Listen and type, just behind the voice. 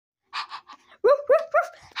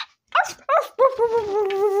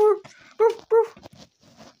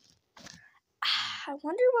I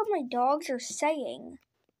wonder what my dogs are saying.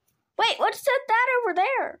 Wait, what's that over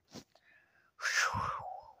there?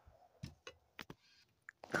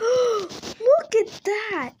 Look at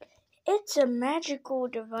that! It's a magical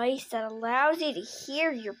device that allows you to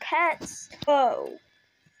hear your pets. Whoa.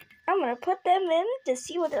 I'm gonna put them in to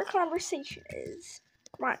see what their conversation is.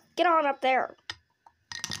 Come on, get on up there.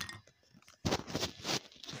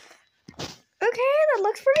 Okay, that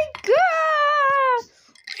looks pretty good.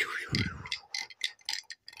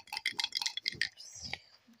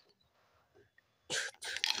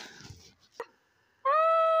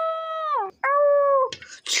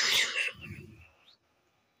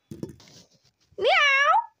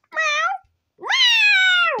 Meow, meow,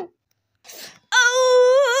 meow.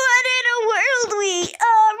 Oh, what in a world we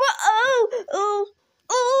are.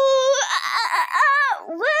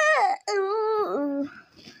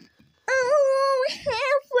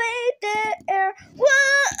 Halfway there.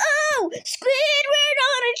 Whoa, Squidward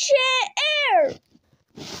on a chair.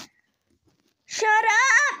 Shut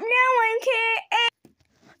up, no one cares.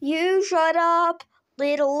 You shut up,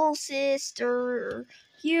 little sister.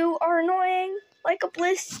 You are annoying like a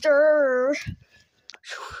blister.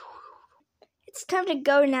 It's time to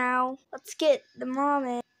go now. Let's get the mom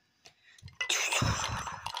in.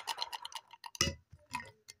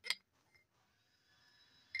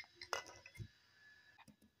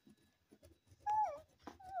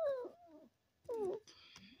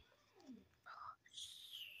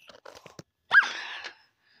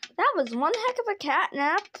 That was one heck of a cat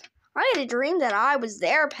nap. I had a dream that I was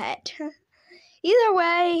their pet. Either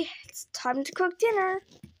way, it's time to cook dinner.